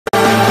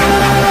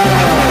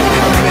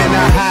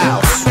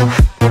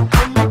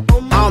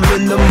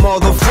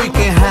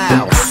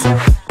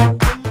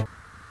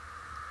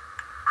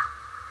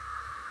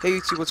Hey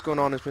YouTube, what's going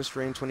on? It's Mr.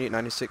 Rain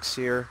 2896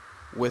 here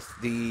with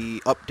the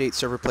update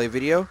server play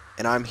video,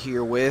 and I'm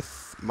here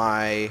with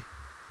my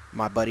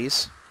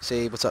buddies.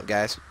 Say what's up,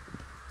 guys.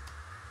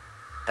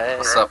 Hey.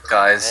 What's up,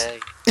 guys? Hey.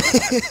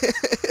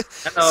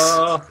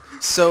 Hello.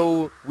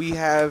 So we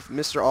have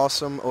Mr.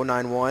 Awesome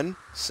 091.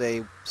 Say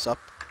what's up.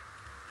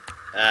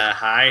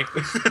 Hi.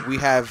 We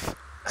have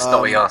That's not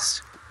what you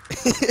asked.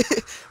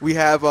 we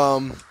have we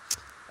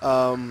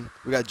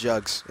got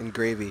Jugs and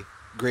Gravy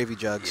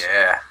Jugs.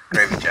 Yeah,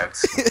 Gravy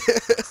Jugs.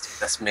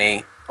 That's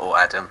me or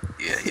Adam.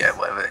 Yeah,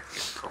 whatever you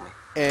can call me.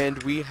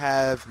 And we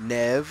have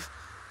Nev.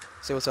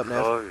 Say what's up,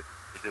 Nev. Oh,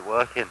 is it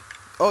working?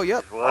 Oh,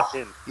 yep. It's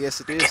working.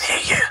 Yes, it We is. can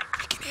hear you.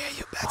 We can hear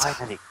you better.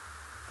 Finally.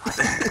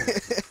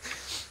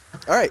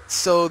 Alright,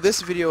 so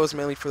this video is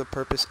mainly for the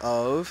purpose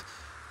of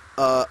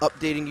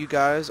updating you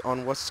guys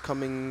on what's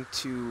coming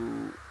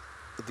to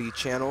the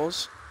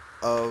channels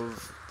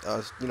of,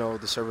 you know,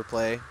 the server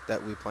play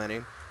that we're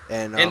planning.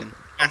 And,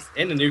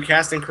 in the new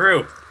cast and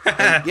crew.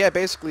 and yeah,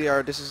 basically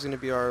this is going to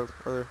be our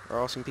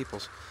awesome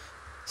peoples.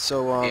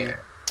 So, Yeah.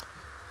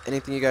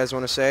 anything you guys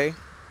want to say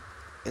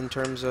in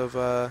terms of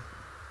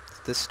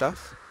this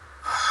stuff?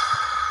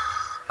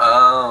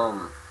 By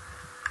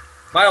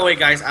the way,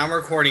 guys, I'm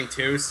recording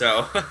too,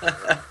 so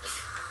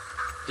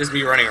just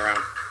me running around.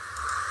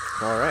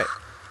 Alright.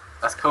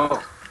 That's cool.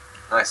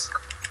 Nice.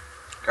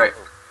 Great.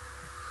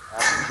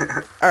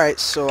 Alright,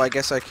 so I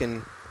guess I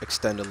can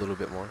extend a little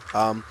bit more.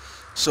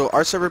 So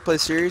our server play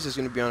series is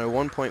going to be on a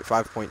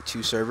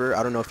 1.5.2 server.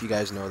 I don't know if you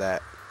guys know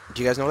that.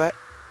 Do you guys know that?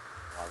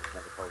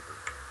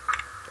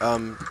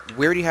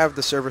 We already have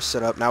the server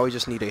set up. Now we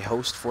just need a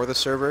host for the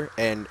server,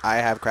 and I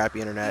have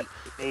crappy internet.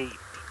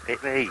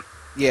 Hit me.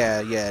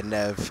 Yeah,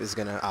 Nev is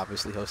going to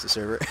obviously host the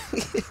server.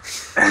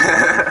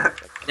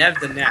 Nev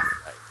the Nev.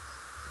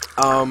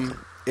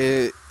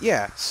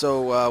 Yeah,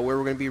 so we're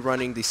going to be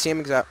running the same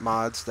exact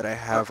mods that I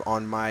have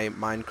on my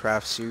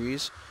Minecraft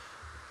series,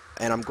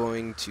 and I'm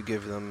going to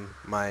give them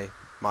my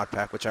mod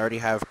pack, which I already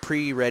have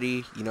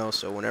pre-ready, you know,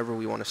 so whenever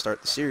we want to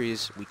start the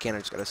series, we can't, I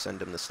just gotta send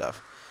them the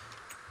stuff.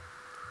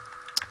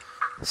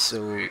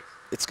 So,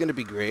 it's gonna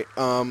be great.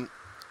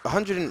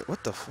 100 and,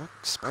 what the fuck?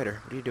 Spider,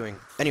 what are you doing?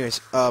 Anyways,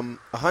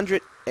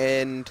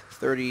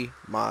 130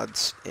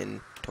 mods in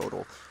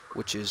total,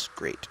 which is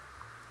great.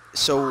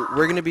 So,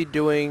 we're gonna be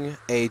doing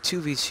a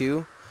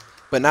 2v2,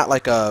 but not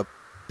like a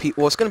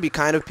well, it's going to be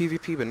kind of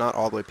PvP, but not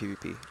all the way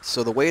PvP.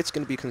 So the way it's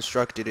going to be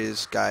constructed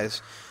is,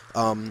 guys,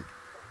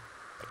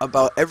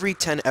 about every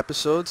 10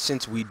 episodes,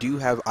 since we do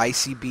have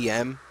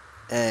ICBM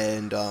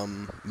and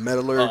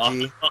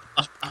Metallurgy,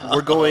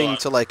 we're going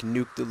to, like,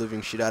 nuke the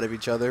living shit out of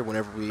each other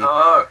whenever we,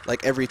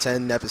 like, every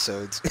 10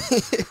 episodes.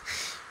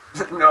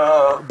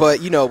 No. But,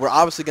 you know, we're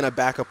obviously going to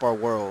back up our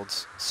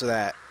worlds so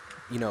that,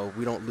 you know,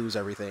 we don't lose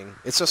everything.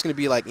 It's just going to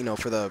be, like, you know,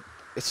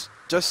 it's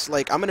just,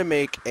 like, I'm going to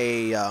make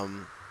a,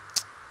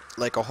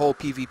 like a whole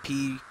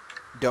PvP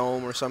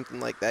dome or something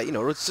like that. You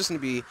know, it's just gonna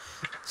be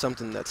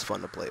something that's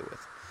fun to play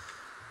with.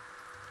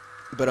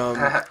 But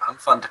I'm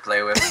fun to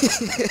play with.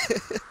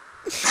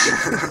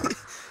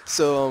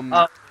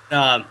 So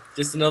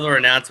just another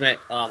announcement.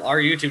 Our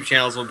YouTube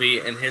channels will be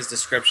in his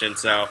description.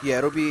 So yeah,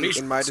 it'll be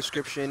in my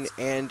description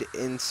and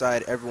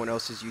inside everyone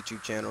else's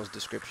YouTube channel's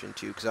description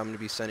too, because I'm gonna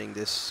be sending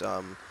this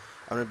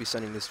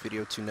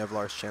video to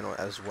Nevlaar's channel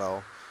as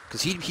well.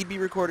 Because he'd be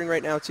recording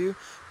right now too,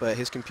 but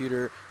his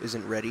computer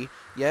isn't ready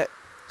yet,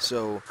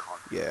 so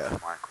yeah.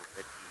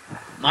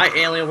 My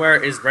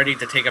Alienware is ready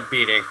to take a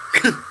beating.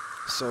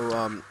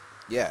 So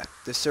yeah,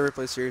 this server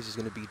play series is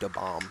going to be the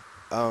bomb.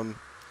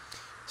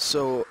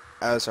 So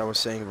as I was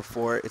saying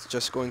before, it's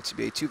just going to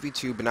be a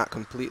 2v2, but not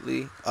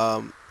completely.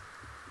 On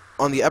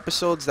the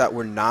episodes that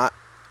we're not,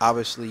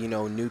 obviously, you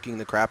know, nuking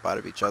the crap out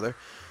of each other,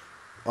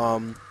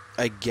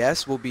 I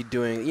guess we'll be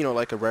doing, you know,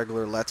 like a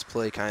regular Let's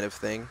Play kind of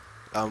thing.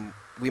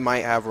 We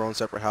might have our own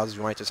separate houses.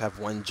 We might just have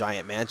one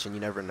giant mansion. You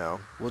never know.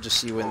 We'll just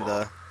see when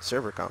the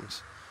server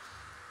comes.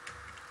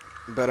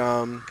 But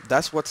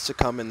that's what's to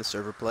come in the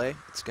server play.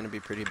 It's gonna be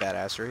pretty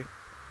badassery.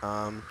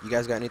 You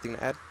guys got anything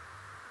to add?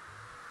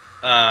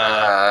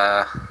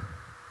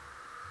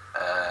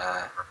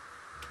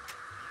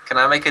 Can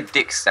I make a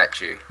dick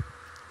statue?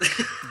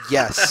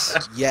 Yes,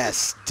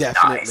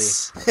 definitely.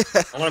 Nice.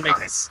 I want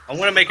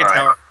to make All a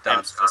tower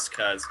done. just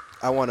cause.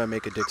 I want to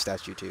make a dick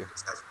statue too.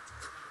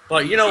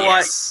 But you know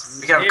Yes.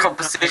 We can have a Maybe-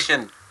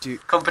 competition.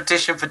 Dude.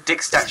 Competition for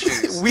dick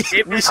statues. we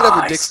should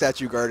have a dick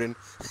statue garden.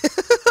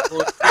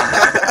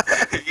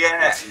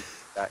 Yeah.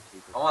 I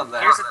want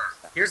that.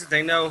 Here's the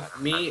thing though,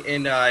 me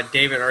and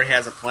David already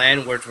has a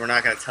plan which we're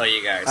not gonna tell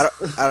you guys.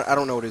 I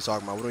don't know what he's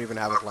talking about. We don't even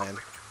have a plan.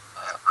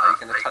 Are you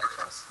gonna touch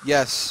us?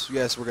 Yes,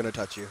 we're gonna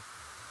touch you.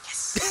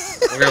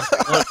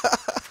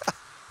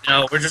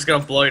 No, we're just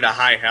gonna blow you to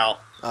high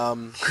hell.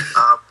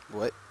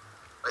 What?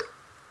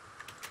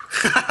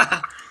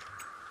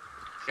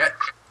 Shit.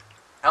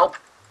 Help.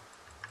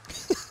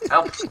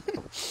 Help.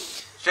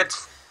 Shit.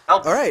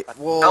 Help. All right.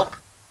 Well, Help.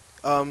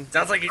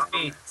 Sounds like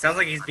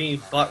he's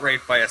being butt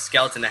raped by a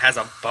skeleton that has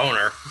a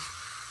boner.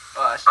 Oh,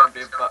 I shouldn't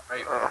be butt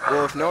raped.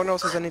 well, if no one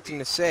else has anything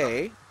to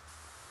say,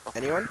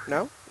 Anyone?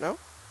 No? No?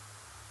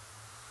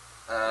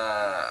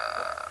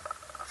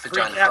 Free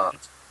Vagina cabbage.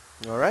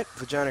 Alright,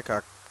 vagina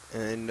cock.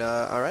 And,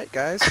 alright,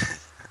 guys.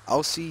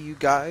 I'll see you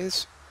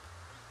guys.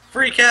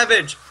 Free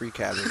cabbage. Free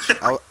cabbage.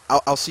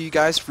 I'll see you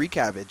guys free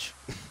cabbage.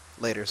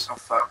 Laters. Oh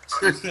fuck.